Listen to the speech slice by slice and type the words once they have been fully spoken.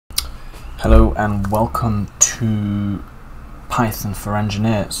Hello and welcome to Python for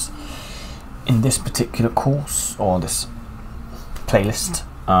Engineers. In this particular course, or this playlist,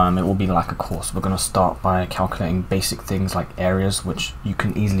 it will be like a course. We're going to start by calculating basic things like areas, which you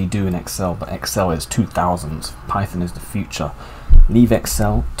can easily do in Excel, but Excel is 2000s, Python is the future. Leave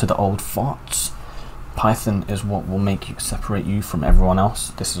Excel to the old farts. Python is what will separate you from everyone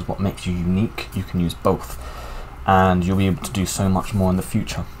else. This is what makes you unique. You can use both, and you'll be able to do so much more in the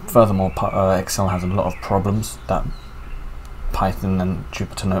future. Furthermore, Excel has a lot of problems that Python and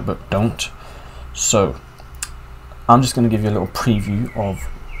Jupyter Notebook don't. So I'm just going to give you a little preview of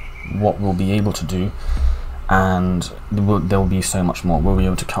what we'll be able to do, and there will be so much more. We'll be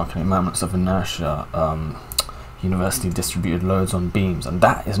able to calculate moments of inertia, universally distributed loads on beams, and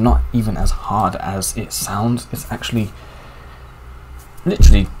that is not even as hard as it sounds. It's actually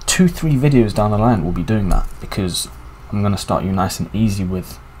literally 2-3 videos down the line we'll be doing that, because I'm going to start you nice and easy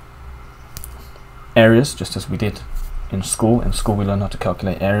with areas, just as we did in school. In school we learned how to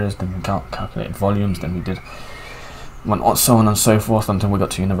calculate areas, then we calculated volumes, then we went on, so on and so forth, until we got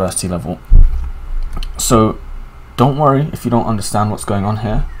to university level. So don't worry if you don't understand what's going on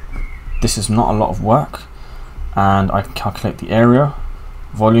here. This is not a lot of work, and I can calculate the area,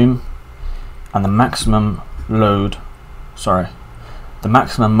 volume, and the maximum load, the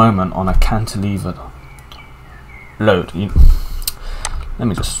maximum moment on a cantilevered load. Let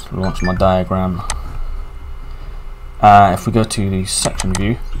me just launch my diagram. If we go to the section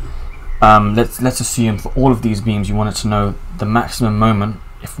view, let's assume for all of these beams you wanted to know the maximum moment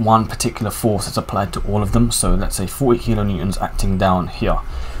if one particular force is applied to all of them. So let's say 40 kilonewtons acting down here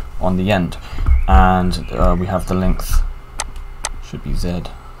on the end, and we have the length, should be Z.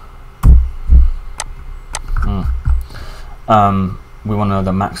 We want to know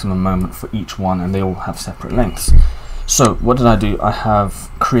the maximum moment for each one, and they all have separate lengths. So what did I do? I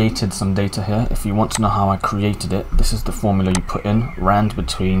have created some data here. If you want to know how I created it, this is the formula you put in: rand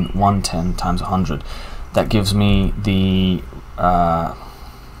between 110 times 100. That gives me the my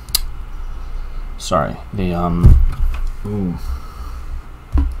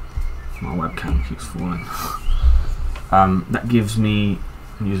webcam keeps falling. That gives me,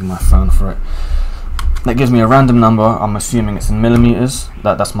 I'm using my phone for it, that gives me a random number. I'm assuming it's in millimeters.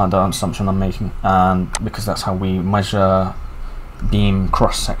 That's my assumption I'm making, and because that's how we measure beam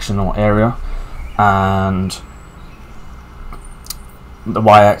cross-sectional area. And the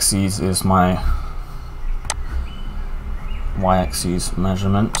y-axis is my y-axis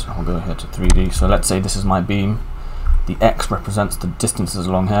measurement. I'll go here to 3D. So let's say this is my beam. The x represents the distances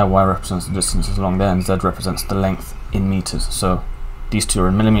along here, y represents the distances along there, and z represents the length in meters. So these two are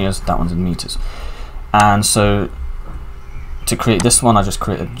in millimeters, that one's in meters. And so to create this one, I just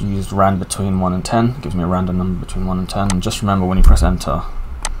used rand between 1 and 10. It gives me a random number between 1 and 10. And just remember, when you press enter,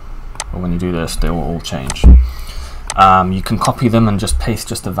 or when you do this, they will all change. You can copy them and just paste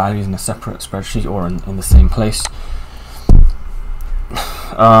just the values in a separate spreadsheet, or in the same place,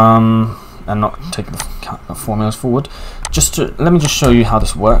 and not take the formulas forward. Let me just show you how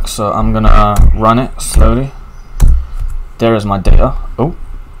this works. So I'm gonna run it slowly. There is my data. Oh,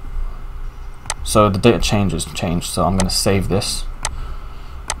 so the data changed. So I'm gonna save this,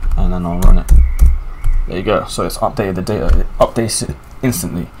 and then I'll run it. There you go. So it's updated the data. It updates it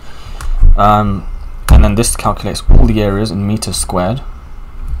instantly. And then this calculates all the areas in meters squared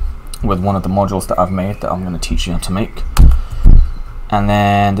with one of the modules that I've made that I'm going to teach you how to make. And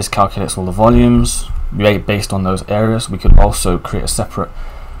then this calculates all the volumes based on those areas. We could also create a separate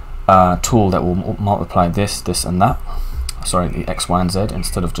tool that will multiply this, and that. Sorry, the x, y, and z,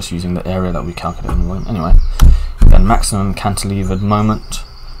 instead of just using the area that we calculated in the volume. Anyway, then maximum cantilevered moment,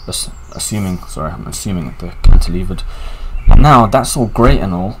 I'm assuming the cantilevered. And now that's all great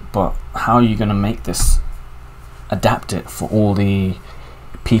and all, but how are you going to make this, adapt it for all the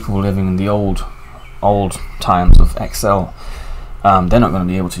people living in the old times of Excel? They're not going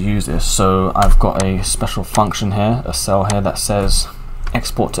to be able to use this. So I've got a special function here, a cell here, that says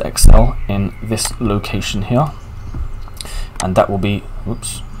export to Excel in this location here, and that will be,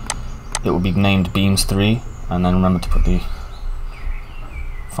 it will be named beams3, and then remember to put the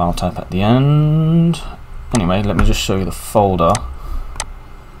file type at the end. Anyway, let me just show you the folder,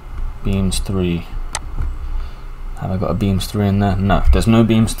 beams3. Have I got a beams3 in there? No, there's no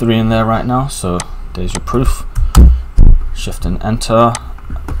beams3 in there right now, so there's your proof. Shift and enter,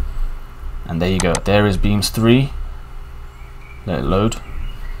 and there you go. There is beams3. Let it load,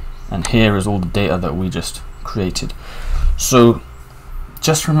 and here is all the data that we just created. So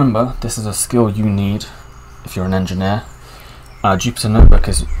just remember, this is a skill you need if you're an engineer. Jupyter Notebook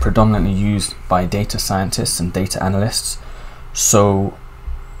is predominantly used by data scientists and data analysts, so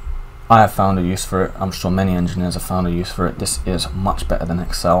I have found a use for it. I'm sure many engineers have found a use for it. This is much better than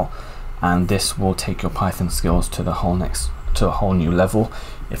Excel, and this will take your Python skills to a whole new level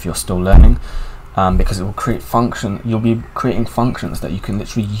if you're still learning, because it will create you'll be creating functions that you can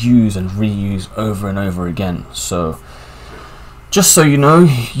literally use and reuse over and over again. So just so you know,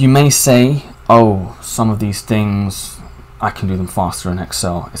 you may say, oh, some of these things I can do them faster in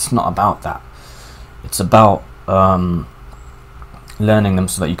Excel. It's not about that. It's about learning them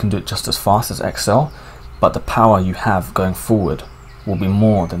so that you can do it just as fast as Excel, but the power you have going forward will be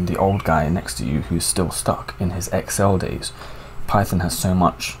more than the old guy next to you who's still stuck in his Excel days. Python has so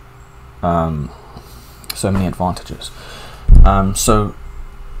many advantages. So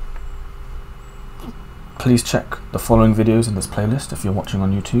please check the following videos in this playlist if you're watching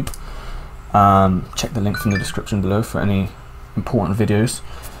on YouTube. Check the links in the description below for any important videos.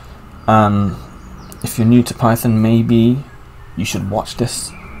 If you're new to Python, maybe you should watch this.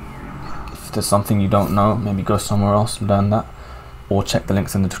 If there's something you don't know, maybe go somewhere else and learn that, or check the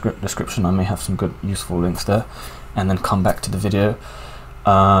links in the description. I may have some good useful links there, and then come back to the video.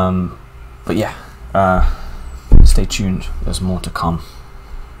 But yeah, stay tuned, there's more to come.